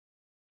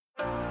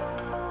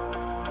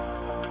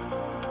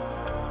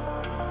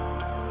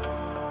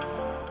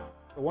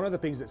One of the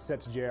things that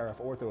sets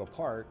JRF Ortho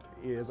apart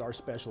is our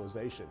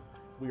specialization.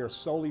 We are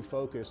solely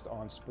focused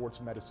on sports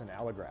medicine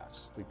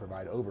allografts. We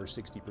provide over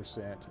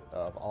 60%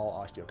 of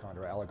all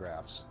osteochondral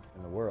allografts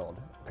in the world.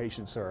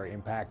 Patients are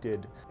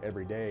impacted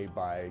every day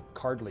by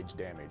cartilage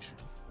damage.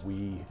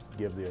 We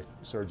give the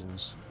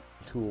surgeons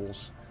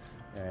tools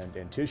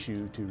and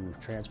tissue to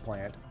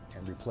transplant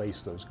and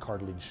replace those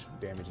cartilage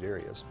damaged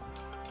areas.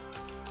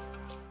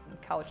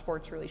 College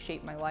sports really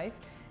shaped my life,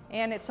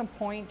 and at some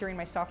point during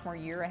my sophomore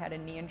year I had a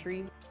knee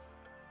injury.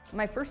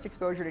 My first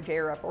exposure to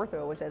JRF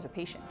Ortho was as a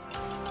patient.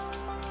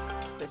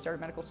 I started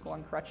medical school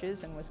on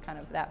crutches and was kind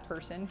of that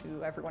person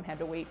who everyone had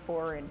to wait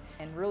for and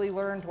really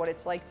learned what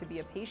it's like to be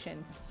a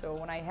patient. So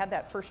when I had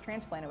that first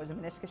transplant, it was a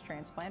meniscus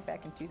transplant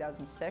back in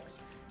 2006.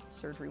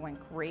 Surgery went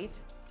great.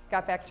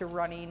 Got back to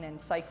running and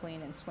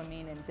cycling and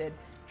swimming and did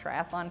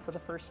triathlon for the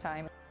first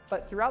time.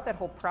 But throughout that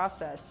whole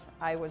process,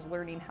 I was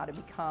learning how to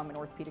become an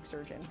orthopedic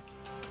surgeon.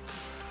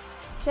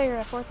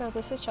 JRF Ortho,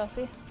 this is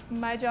Chelsea.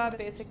 My job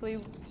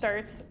basically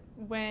starts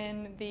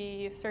when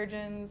the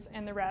surgeons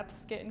and the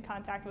reps get in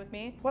contact with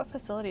me. What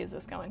facility is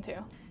this going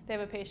to? They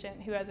have a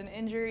patient who has an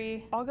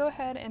injury. I'll go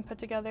ahead and put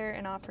together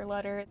an offer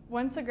letter.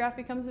 Once a graft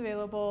becomes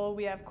available,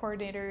 we have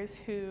coordinators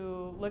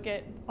who look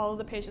at all of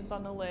the patients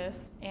on the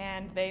list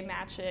and they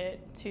match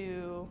it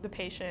to the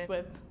patient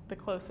with the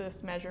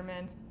closest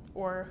measurements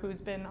or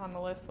who's been on the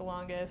list the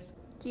longest.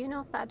 Do you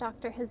know if that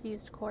doctor has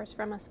used cores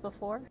from us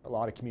before? A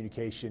lot of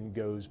communication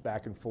goes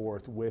back and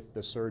forth with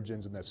the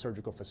surgeons and the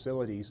surgical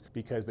facilities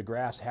because the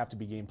grafts have to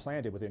be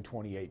implanted within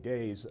 28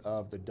 days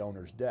of the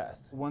donor's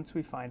death. Once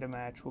we find a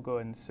match, we'll go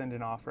ahead and send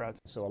an offer out.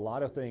 So a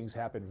lot of things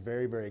happen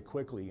very, very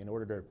quickly in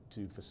order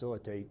to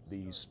facilitate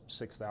these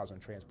 6,000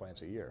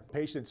 transplants a year.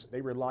 Patients,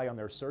 they rely on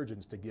their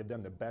surgeons to give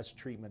them the best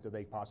treatment that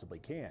they possibly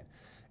can.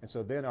 And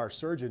so then our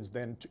surgeons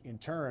then in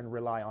turn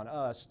rely on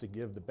us to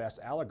give the best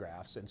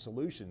allografts and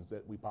solutions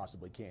that we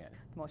possibly can.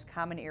 The most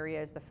common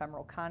area is the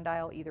femoral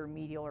condyle, either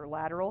medial or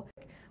lateral.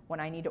 When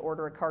I need to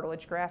order a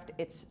cartilage graft,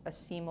 it's a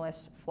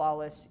seamless,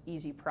 flawless,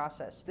 easy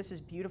process. This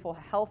is beautiful,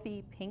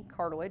 healthy, pink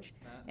cartilage,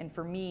 and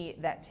for me,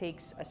 that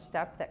takes a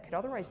step that could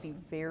otherwise be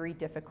very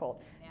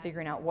difficult,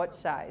 figuring out what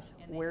size,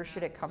 where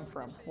should it come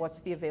from, what's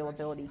the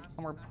availability,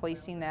 and we're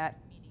placing that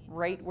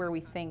right where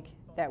we think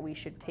that we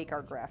should take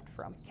our graft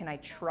from. Can I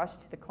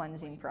trust the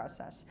cleansing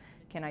process?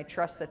 Can I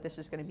trust that this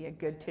is going to be a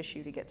good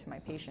tissue to get to my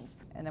patients?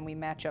 And then we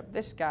match up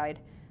this guide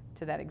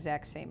to that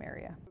exact same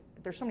area.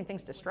 There's so many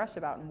things to stress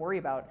about and worry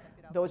about.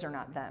 Those are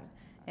not them.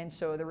 And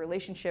so the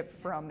relationship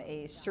from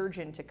a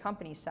surgeon to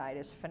company side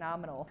is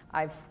phenomenal.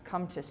 I've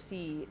come to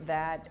see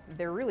that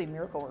they're really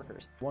miracle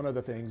workers. One of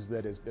the things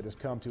that has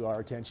come to our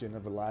attention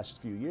over the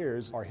last few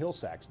years are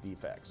Hill-Sachs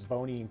defects,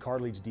 bony and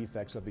cartilage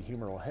defects of the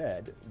humeral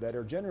head that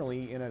are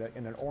generally in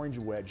an orange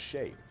wedge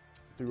shape.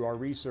 Through our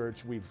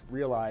research, we've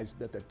realized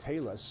that the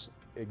talus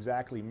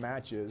exactly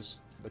matches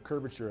the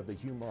curvature of the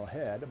humeral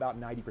head about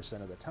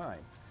 90% of the time.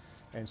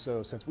 And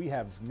so since we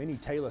have many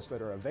talus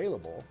that are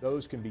available,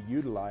 those can be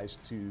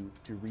utilized to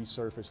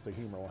resurface the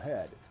humeral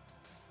head.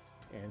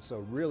 And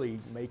so really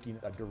making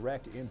a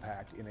direct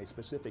impact in a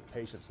specific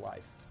patient's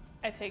life.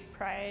 I take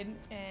pride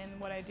in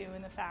what I do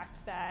in the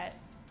fact that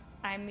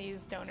I'm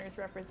these donors'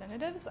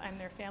 representatives, I'm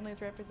their families'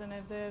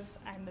 representatives,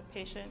 I'm the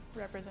patient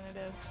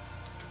representative.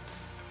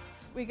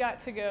 We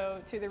got to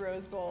go to the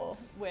Rose Bowl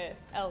with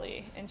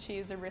Ellie, and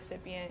she's a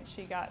recipient.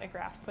 She got a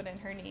graft put in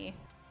her knee.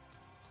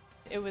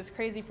 It was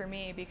crazy for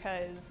me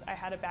because I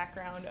had a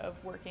background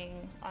of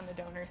working on the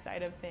donor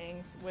side of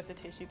things with the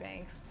tissue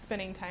banks,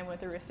 spending time with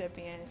the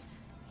recipient,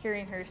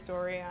 hearing her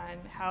story on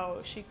how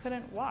she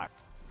couldn't walk.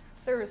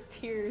 There was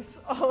tears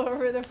all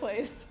over the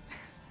place.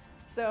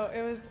 So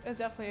it was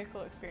definitely a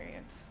cool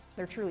experience.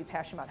 They're truly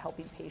passionate about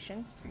helping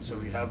patients. So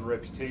we have a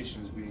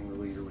reputation as being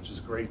the leader, which is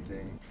a great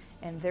thing.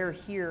 And they're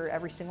here,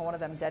 every single one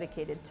of them,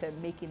 dedicated to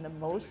making the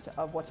most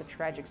of what's a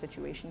tragic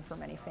situation for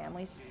many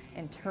families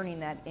and turning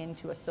that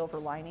into a silver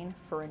lining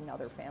for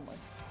another family.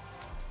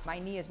 My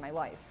knee is my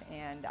life,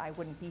 and I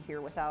wouldn't be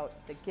here without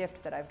the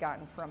gift that I've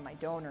gotten from my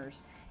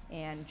donors,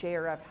 and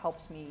JRF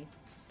helps me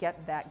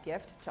get that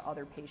gift to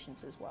other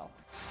patients as well.